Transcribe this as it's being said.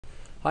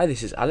Hi,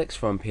 this is Alex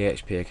from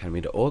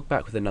phpacademy.org,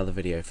 back with another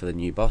video for the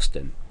new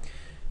Boston.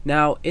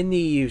 Now, in the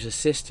user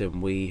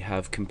system, we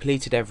have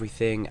completed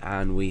everything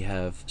and we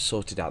have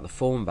sorted out the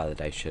form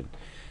validation.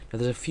 Now,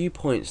 there's a few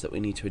points that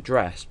we need to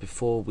address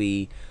before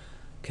we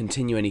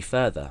continue any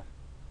further.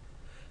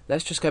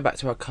 Let's just go back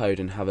to our code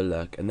and have a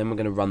look, and then we're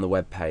going to run the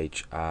web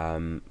page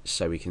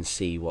so we can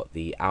see what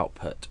the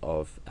output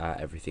of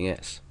everything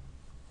is.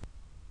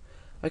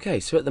 Okay,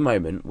 so at the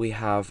moment we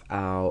have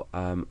our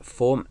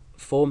form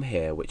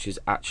here, which is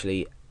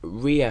actually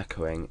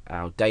re-echoing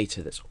our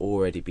data that's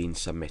already been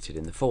submitted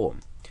in the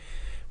form,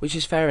 which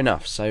is fair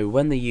enough. So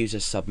when the user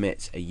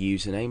submits a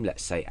username,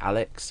 let's say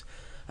Alex,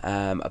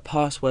 a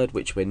password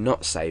which we're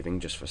not saving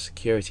just for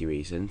security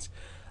reasons,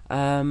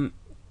 and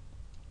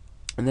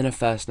then a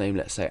first name,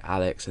 let's say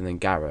Alex, and then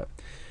Garrett.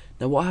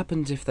 Now what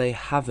happens if they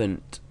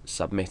haven't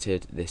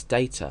submitted this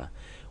data?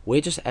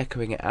 We're just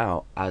echoing it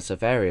out as a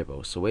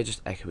variable, so we're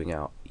just echoing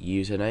out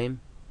username,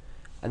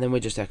 and then we're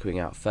just echoing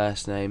out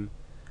first name,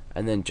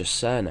 and then just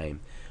surname.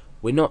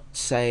 We're not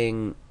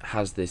saying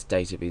has this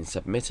data been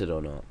submitted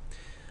or not.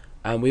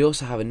 And we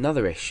also have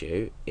another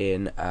issue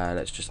in,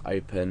 let's just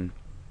open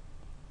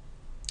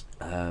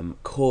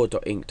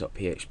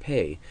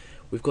core.inc.php.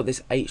 We've got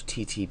this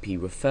HTTP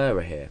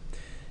referrer here.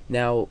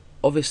 Now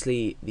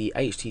obviously the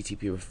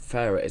HTTP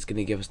referrer is going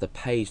to give us the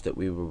page that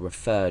we were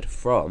referred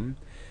from,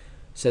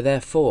 so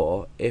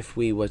therefore if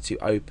we were to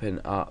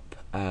open up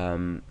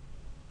our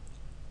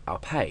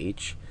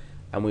page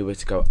and we were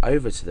to go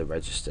over to the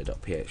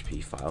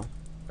register.php file,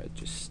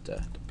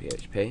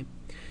 register.php,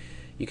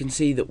 you can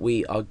see that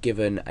we are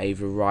given a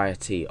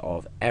variety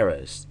of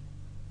errors.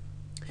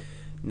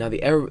 Now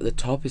the error at the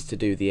top is to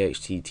do the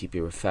HTTP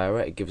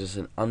referrer. It gives us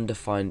an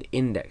undefined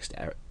index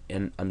error,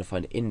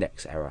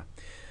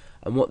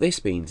 and what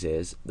this means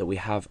is that we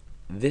have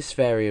this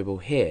variable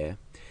here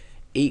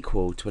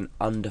equal to an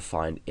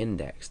undefined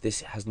index.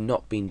 This has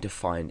not been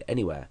defined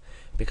anywhere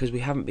because we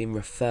haven't been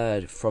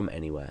referred from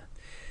anywhere.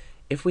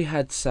 If we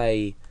had,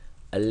 say,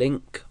 a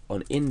link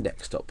on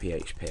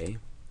index.php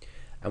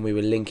and we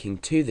were linking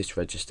to this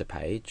register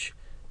page,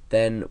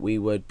 then we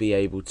would be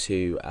able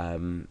to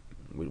have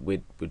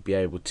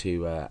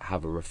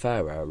a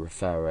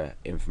referrer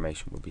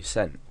information would be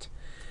sent.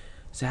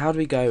 So how do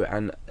we go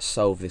and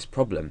solve this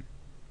problem?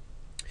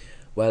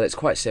 Well, it's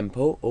quite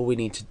simple. All we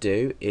need to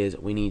do is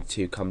we need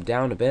to come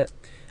down a bit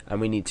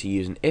and we need to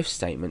use an if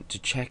statement to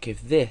check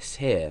if this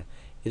here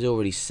is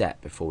already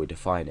set before we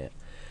define it.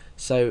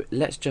 So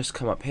let's just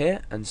come up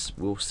here and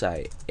we'll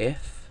say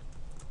if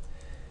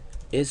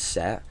is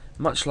set,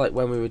 much like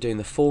when we were doing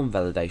the form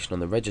validation on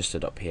the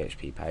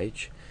register.php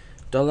page,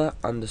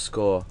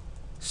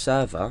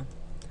 $_server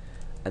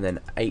and then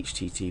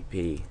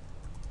HTTP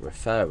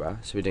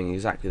referrer. So we're doing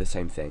exactly the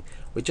same thing.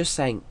 We're just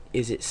saying,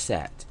 is it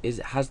set?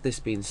 Has this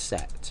been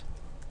set?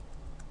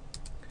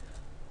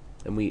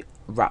 And we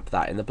wrap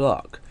that in the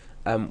block.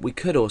 We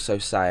could also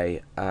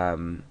say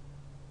and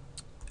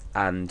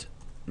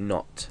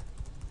not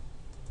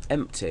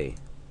empty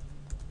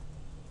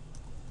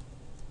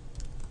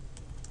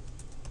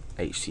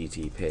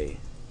HTTP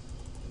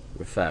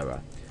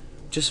referrer,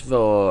 just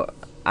for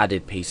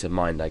added peace of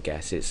mind, I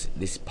guess.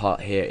 This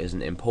part here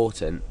isn't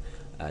important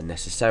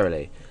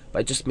necessarily,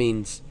 but it just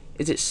means,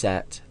 is it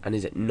set and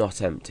is it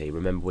not empty?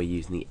 Remember, we're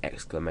using the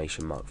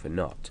exclamation mark for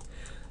not.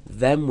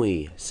 Then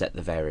we set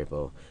the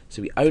variable.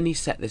 So we only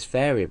set this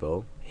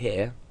variable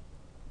here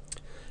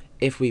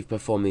if we've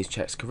performed these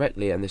checks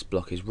correctly and this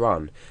block is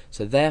run.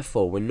 So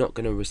therefore we're not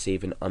going to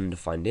receive an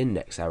undefined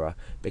index error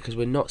because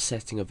we're not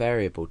setting a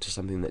variable to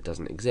something that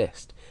doesn't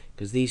exist,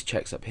 because these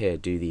checks up here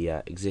do the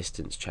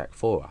existence check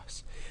for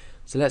us.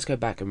 So let's go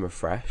back and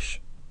refresh.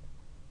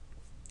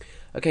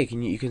 Okay,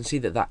 you can see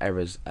that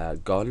error's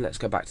gone. Let's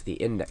go back to the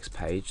index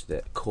page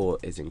that core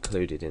is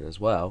included in as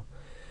well,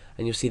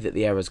 and you'll see that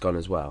the error's gone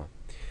as well.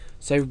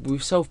 So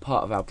we've solved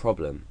part of our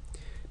problem.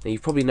 Now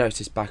you've probably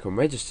noticed back on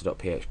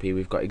register.php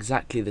we've got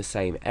exactly the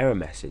same error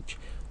message.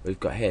 We've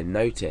got here,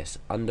 notice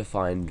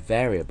undefined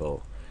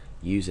variable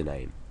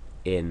username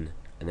in,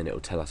 and then it will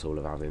tell us all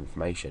of our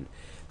information.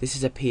 This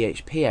is a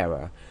PHP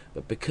error,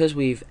 but because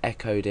we've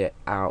echoed it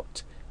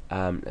out,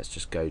 let's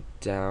just go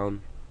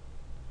down.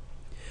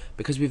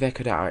 Because we've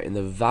echoed out in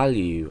the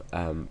value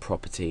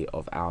property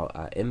of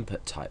our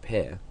input type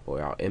here,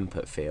 or our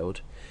input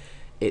field,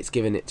 it's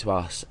given it to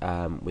us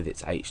with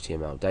its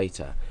HTML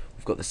data.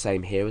 We've got the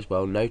same here as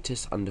well.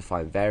 Notice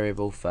undefined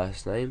variable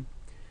first name,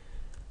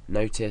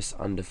 notice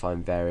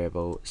undefined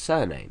variable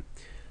surname.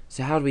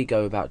 So how do we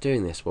go about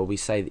doing this? Well, we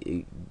say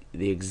that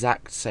the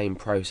exact same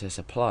process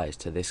applies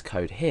to this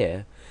code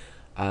here,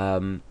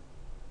 then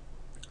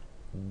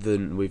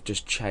we've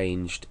just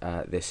changed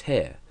this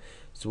here.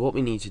 So what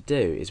we need to do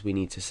is we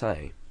need to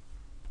say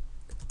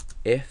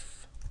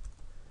if,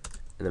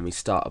 and then we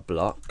start a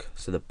block.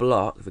 So the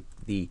block,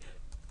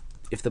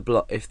 if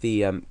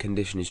the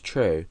condition is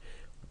true,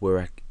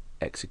 we're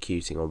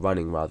executing or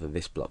running rather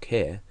this block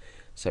here.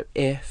 So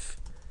if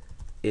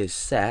is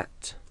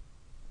set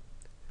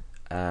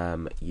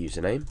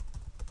username,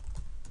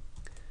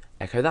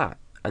 echo that,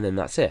 and then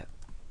that's it.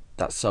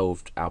 that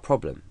solved our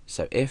problem.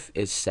 So if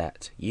is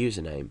set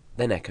username,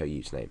 then echo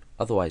username,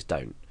 otherwise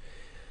don't.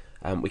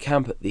 We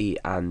can put the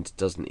and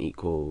doesn't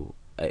equal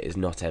is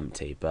not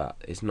empty, but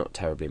it's not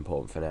terribly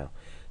important for now.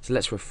 So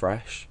let's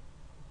refresh,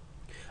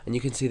 and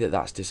you can see that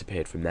that's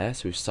disappeared from there,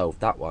 so we've solved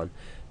that one.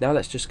 Now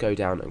let's just go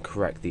down and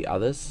correct the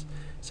others.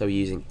 So we're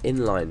using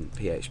inline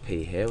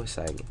PHP here, we're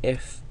saying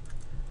if,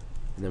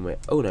 and then we're,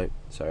 oh no,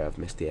 sorry, I've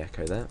missed the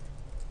echo there.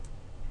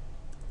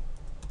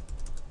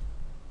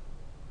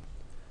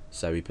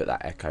 So we put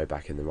that echo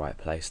back in the right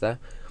place there.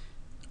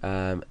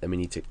 Then we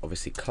need to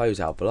obviously close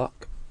our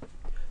block.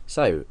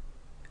 So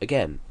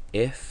again,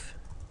 if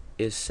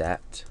is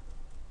set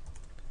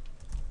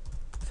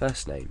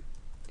first name.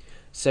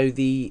 So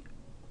the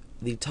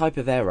type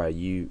of error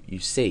you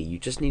see, you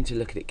just need to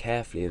look at it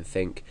carefully and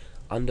think,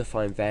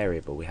 undefined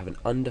variable, we have an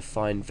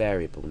undefined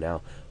variable.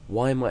 Now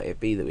why might it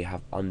be that we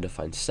have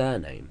undefined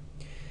surname?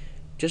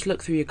 Just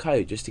look through your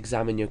code, just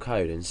examine your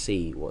code and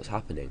see what's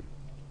happening.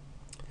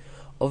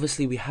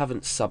 Obviously we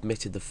haven't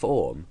submitted the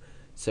form,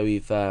 so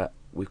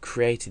we've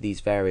created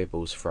these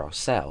variables for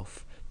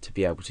ourselves to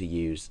be able to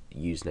use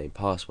username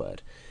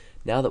password.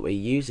 Now that we're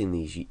using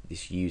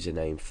this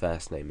username,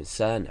 first name and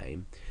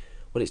surname,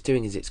 what it's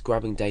doing is it's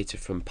grabbing data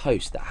from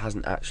post that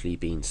hasn't actually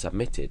been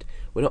submitted.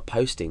 We're not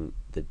posting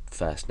the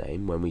first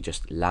name when we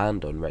just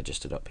land on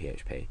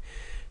register.php.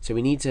 So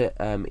we need to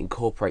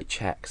incorporate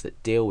checks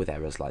that deal with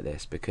errors like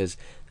this, because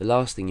the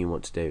last thing you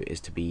want to do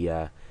is to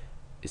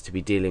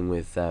be dealing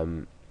with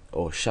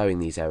or showing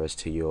these errors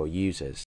to your users.